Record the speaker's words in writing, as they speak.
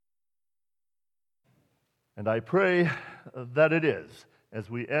And I pray that it is, as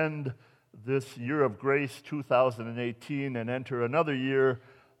we end this year of grace 2018 and enter another year,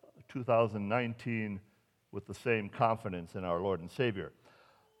 2019, with the same confidence in our Lord and Savior.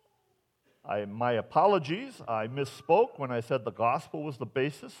 My apologies, I misspoke when I said the gospel was the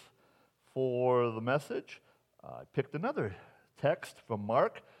basis for the message. I picked another text from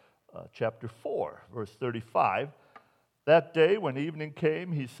Mark chapter 4, verse 35. That day when evening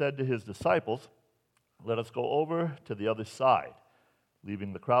came, he said to his disciples, "Let us go over to the other side."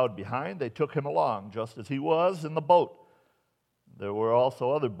 Leaving the crowd behind, they took him along, just as he was in the boat. There were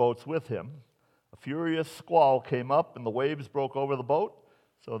also other boats with him. A furious squall came up, and the waves broke over the boat,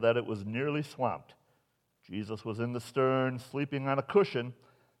 so that it was nearly swamped. Jesus was in the stern, sleeping on a cushion.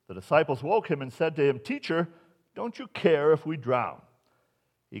 The disciples woke him and said to him, "Teacher, don't you care if we drown?"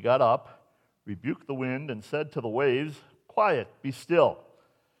 He got up, rebuked the wind, and said to the waves, "Quiet, be still."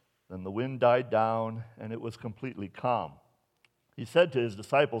 Then the wind died down, and it was completely calm. He said to his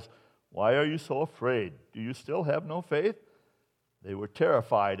disciples, "Why are you so afraid? Do you still have no faith?" They were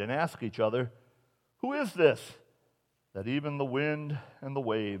terrified and asked each other, "Who is this, that even the wind and the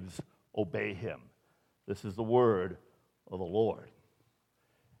waves obey him?" This is the word of the Lord.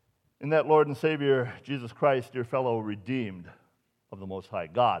 In that Lord and Savior, Jesus Christ, dear fellow redeemed of the Most High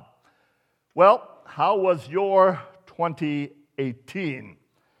God. Well, how was your 2018?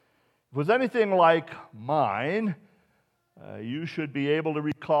 If it was anything like mine, you should be able to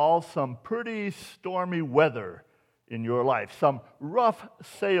recall some pretty stormy weather in your life, some rough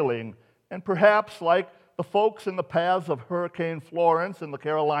sailing, and perhaps like the folks in the paths of Hurricane Florence in the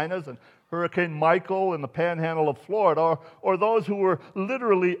Carolinas and Hurricane Michael in the panhandle of Florida, or those who were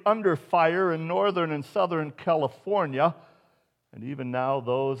literally under fire in northern and southern California, and even now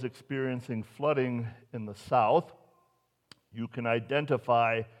those experiencing flooding in the south. You can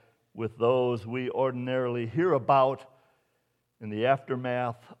identify with those we ordinarily hear about in the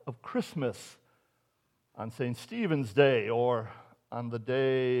aftermath of Christmas, on St. Stephen's Day, or on the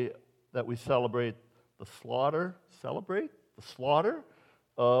day that we celebrate the slaughter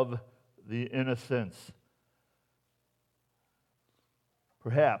of the innocents.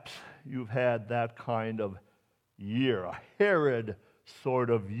 Perhaps you've had that kind of year, a Herod sort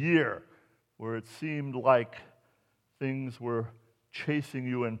of year, where it seemed like things were chasing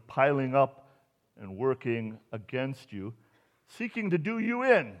you and piling up and working against you, seeking to do you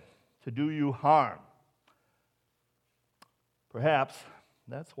in, to do you harm. Perhaps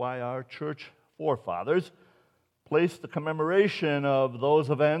that's why our church forefathers placed the commemoration of those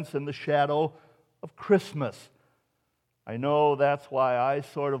events in the shadow of Christmas. I know that's why I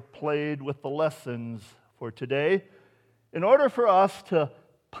sort of played with the lessons for today, in order for us to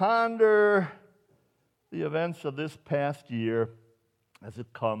ponder the events of this past year as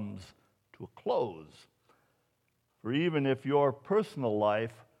it comes to a close. For even if your personal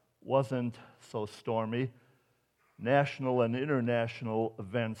life wasn't so stormy, national and international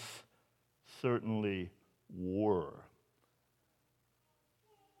events certainly were.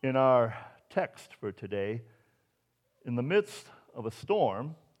 In our text for today, in the midst of a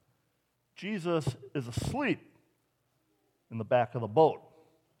storm, Jesus is asleep in the back of the boat.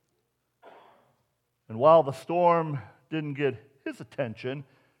 And while the storm didn't get his attention,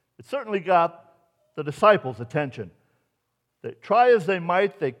 it certainly got the disciples' attention. They try as they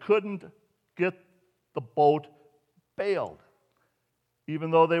might, they couldn't get the boat bailed. Even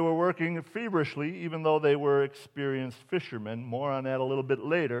though they were working feverishly, even though they were experienced fishermen, more on that a little bit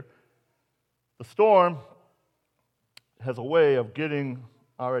later, the storm has a way of getting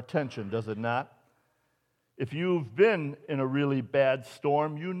our attention, does it not? If you've been in a really bad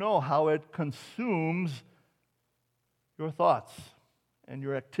storm, you know how it consumes your thoughts and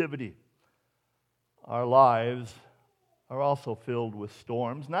your activity. Our lives are also filled with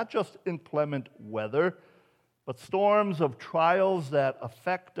storms, not just inclement weather, but storms of trials that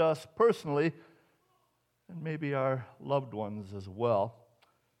affect us personally and maybe our loved ones as well.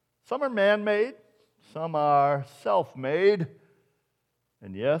 Some are man-made, some are self-made,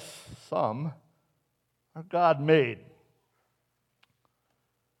 and yes, some are God-made.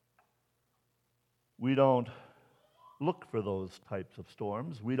 We don't look for those types of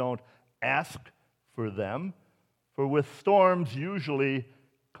storms. We don't ask for them. For with storms usually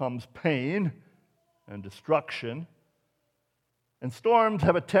comes pain and destruction. And storms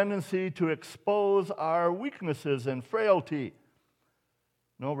have a tendency to expose our weaknesses and frailty.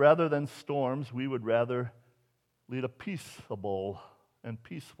 No, rather than storms, we would rather lead a peaceable and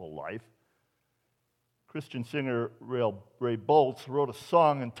peaceful life. Christian singer Ray Boltz wrote a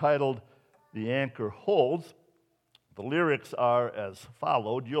song entitled "The Anchor Holds." The lyrics are as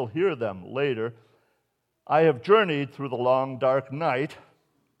followed. You'll hear them later. I have journeyed through the long dark night,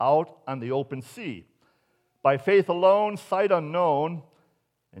 out on the open sea. By faith alone, sight unknown,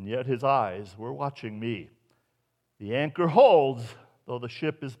 and yet his eyes were watching me. The anchor holds, though the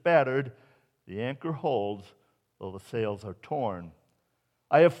ship is battered. The anchor holds, though the sails are torn.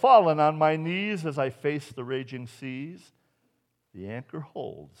 I have fallen on my knees as I face the raging seas. The anchor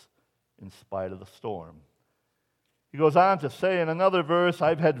holds in spite of the storm. He goes on to say in another verse,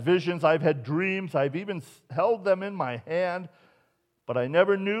 I've had visions, I've had dreams, I've even held them in my hand, but I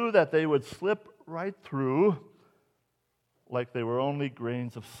never knew that they would slip right through like they were only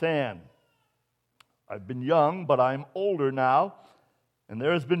grains of sand. I've been young, but I'm older now, and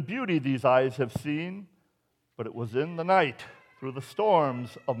there has been beauty these eyes have seen, but it was in the night, through the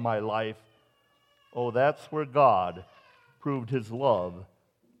storms of my life. Oh, that's where God proved his love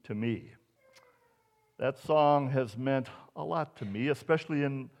to me. That song has meant a lot to me, especially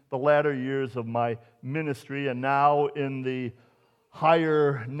in the latter years of my ministry and now in the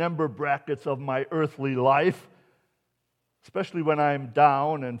higher number brackets of my earthly life, especially when I'm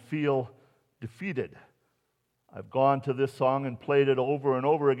down and feel defeated. I've gone to this song and played it over and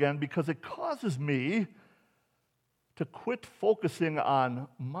over again because it causes me to quit focusing on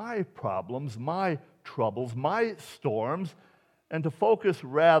my problems, my troubles, my storms, and to focus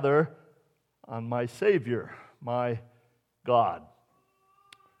rather on my Savior, my God.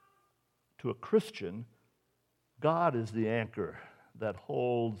 To a Christian, God is the anchor that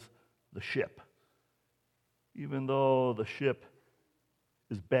holds the ship, even though the ship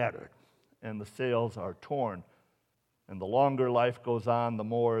is battered and the sails are torn. And the longer life goes on, the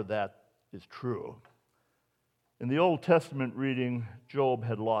more that is true. In the Old Testament reading, Job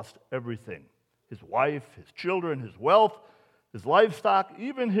had lost everything: his wife, his children, his wealth, his livestock,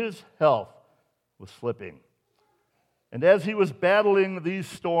 even his health was slipping. And as he was battling these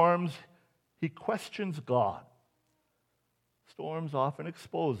storms, he questions God. Storms often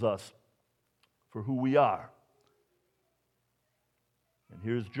expose us for who we are. And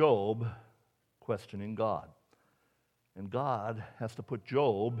here's Job questioning God. And God has to put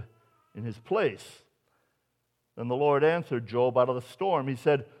Job in his place. Then the Lord answered Job out of the storm. He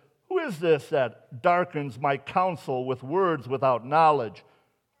said, "Who is this that darkens my counsel with words without knowledge?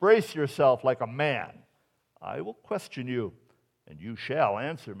 Brace yourself like a man. I will question you, and you shall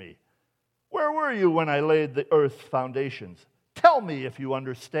answer me. Where were you when I laid the earth's foundations? Tell me if you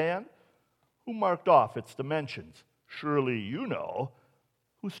understand. Who marked off its dimensions? Surely you know.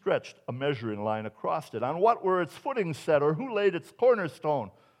 Who stretched a measuring line across it? On what were its footings set, or who laid its cornerstone?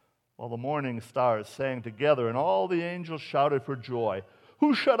 While the morning stars sang together, and all the angels shouted for joy.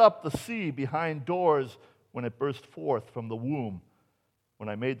 Who shut up the sea behind doors when it burst forth from the womb? When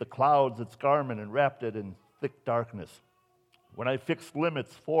I made the clouds its garment and wrapped it in thick darkness, when I fixed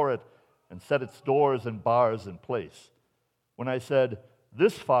limits for it and set its doors and bars in place, when I said,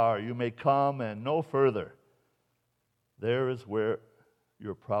 'This far you may come and no further,' there is where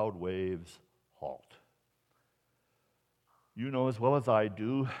your proud waves halt." You know as well as I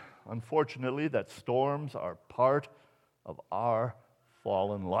do, unfortunately, that storms are part of our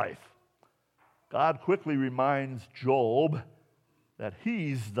fallen life. God quickly reminds Job that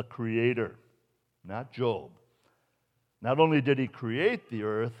he's the creator, not Job. Not only did he create the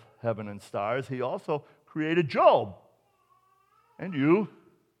earth, heaven, and stars, he also created Job, and you,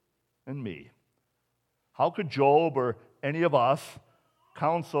 and me. How could Job or any of us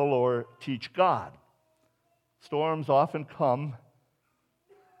counsel or teach God? Storms often come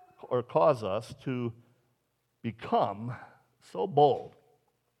or cause us to become so bold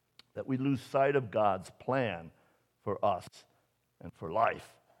that we lose sight of God's plan for us and for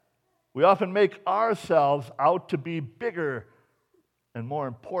life. We often make ourselves out to be bigger and more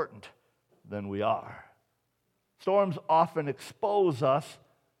important than we are. Storms often expose us,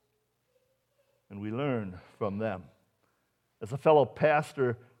 and we learn from them. As a fellow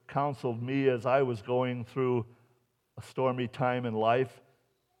pastor counseled me as I was going through a stormy time in life,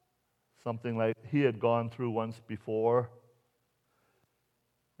 something like he had gone through once before,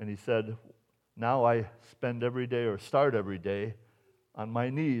 and he said, "Now I spend every day or start every day on my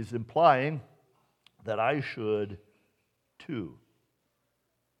knees," implying that I should too.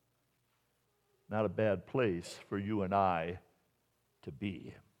 Not a bad place for you and I to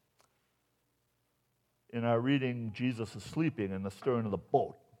be. In our reading, Jesus is sleeping in the stern of the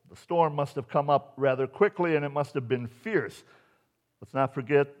boat. The storm must have come up rather quickly, and it must have been fierce. Let's not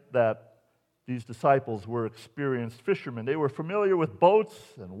forget that these disciples were experienced fishermen. They were familiar with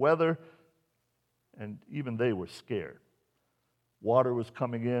boats and weather, and even they were scared. Water was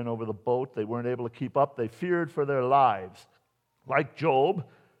coming in over the boat. They weren't able to keep up. They feared for their lives. Like Job,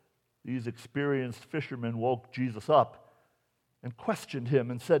 these experienced fishermen woke Jesus up and questioned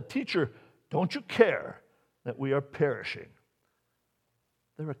him and said, "Teacher, don't you care that we are perishing?"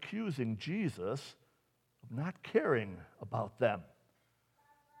 They're accusing Jesus of not caring about them.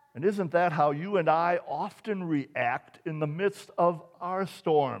 And isn't that how you and I often react in the midst of our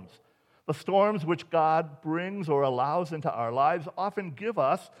storms? The storms which God brings or allows into our lives often give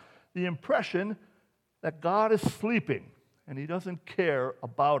us the impression that God is sleeping and he doesn't care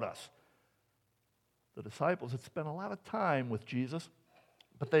about us. The disciples had spent a lot of time with Jesus,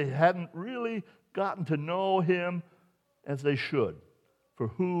 but they hadn't really gotten to know him as they should for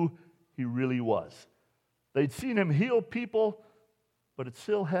who he really was. They'd seen him heal people, but it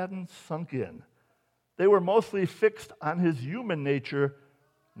still hadn't sunk in. They were mostly fixed on his human nature,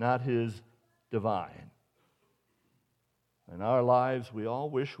 not his divine. In our lives, we all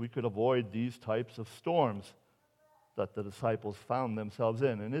wish we could avoid these types of storms that the disciples found themselves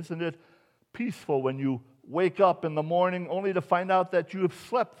in. And isn't it peaceful when you wake up in the morning only to find out that you have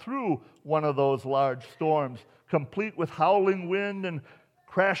slept through one of those large storms, complete with howling wind and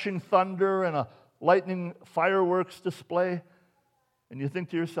crashing thunder and a lightning fireworks display? And you think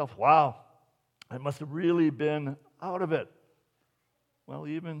to yourself, wow, I must have really been out of it. Well,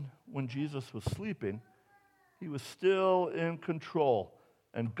 even when Jesus was sleeping, he was still in control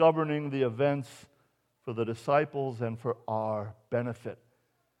and governing the events for the disciples and for our benefit.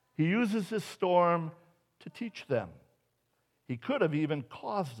 He uses this storm to teach them. He could have even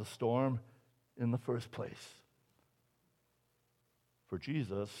caused the storm in the first place. For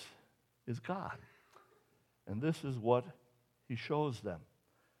Jesus is God. And this is what he shows them.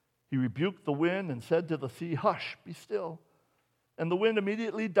 He rebuked the wind and said to the sea, "Hush, be still." And the wind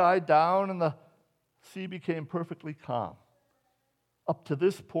immediately died down and the sea became perfectly calm. Up to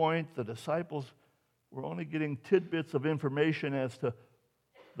this point, the disciples were only getting tidbits of information as to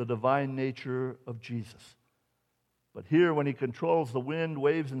the divine nature of Jesus. But here, when he controls the wind,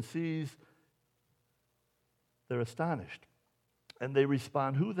 waves, and seas, they're astonished. And they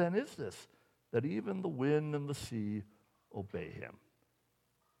respond, "Who then is this, that even the wind and the sea obey him?"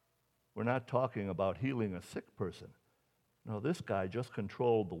 We're not talking about healing a sick person. No, this guy just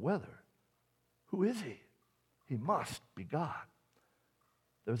controlled the weather. Who is he? He must be God.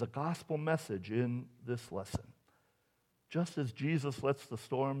 There's a gospel message in this lesson. Just as Jesus lets the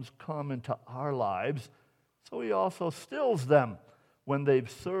storms come into our lives, so he also stills them when they've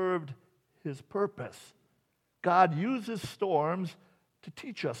served his purpose. God uses storms to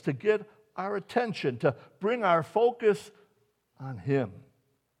teach us, to get our attention, to bring our focus on him.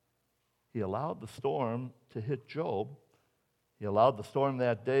 He allowed the storm to hit Job. He allowed the storm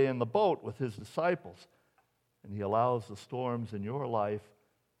that day in the boat with his disciples. And he allows the storms in your life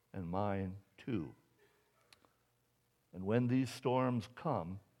and mine too. And when these storms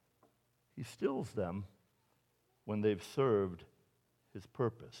come, he stills them when they've served his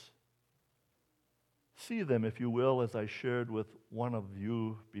purpose. See them, if you will, as I shared with one of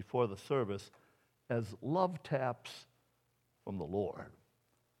you before the service, as love taps from the Lord.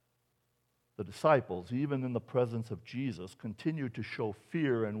 The disciples, even in the presence of Jesus, continued to show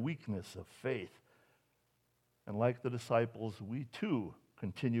fear and weakness of faith. And like the disciples, we too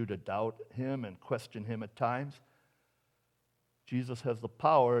continue to doubt him and question him at times. Jesus has the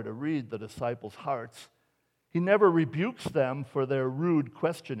power to read the disciples' hearts. He never rebukes them for their rude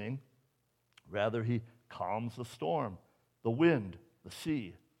questioning. Rather, he calms the storm, the wind, the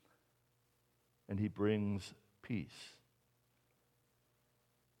sea, and he brings peace.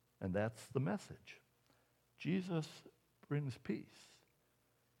 And that's the message. Jesus brings peace.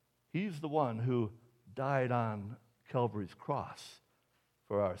 He's the one who died on Calvary's cross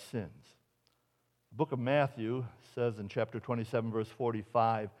for our sins. The book of Matthew says in chapter 27, verse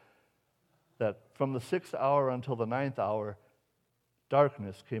 45, that from the 6th hour until the 9th hour,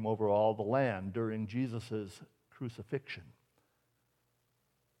 darkness came over all the land during Jesus' crucifixion.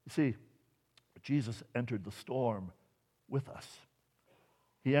 You see, Jesus entered the storm with us.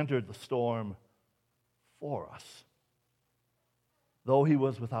 He entered the storm for us. Though he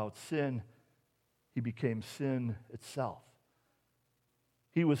was without sin, he became sin itself.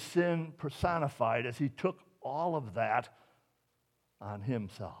 He was sin personified as he took all of that on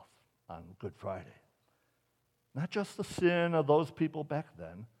himself on Good Friday. Not just the sin of those people back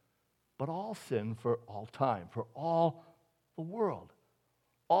then, but all sin for all time, for all the world.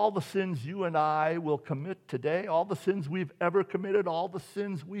 All the sins you and I will commit today, all the sins we've ever committed, all the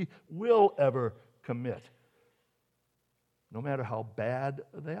sins we will ever commit. No matter how bad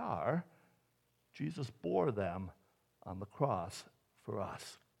they are, Jesus bore them on the cross for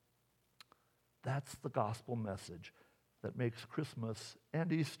us. That's the gospel message that makes Christmas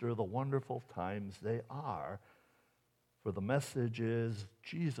and Easter the wonderful times they are. For the message is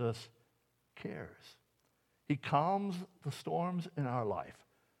Jesus cares. He calms the storms in our life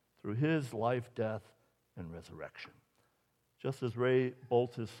through his life, death, and resurrection. Just as Ray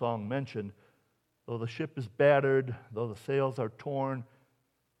Boltz's song mentioned, though the ship is battered, though the sails are torn,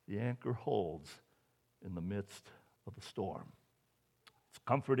 the anchor holds in the midst of the storm. It's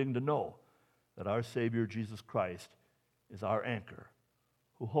comforting to know that our Savior, Jesus Christ, is our anchor,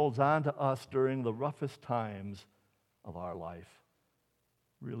 who holds on to us during the roughest times of our life,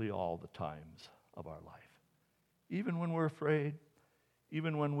 really all the times of our life. Even when we're afraid,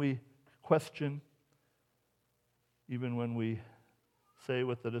 even when we question, even when we say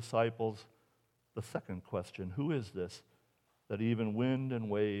with the disciples, the second question, who is this that even wind and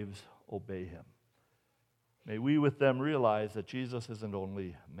waves obey him? May we with them realize that Jesus isn't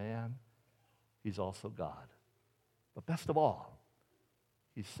only man, he's also God. But best of all,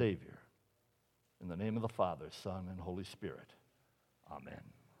 he's Savior. In the name of the Father, Son, and Holy Spirit, amen.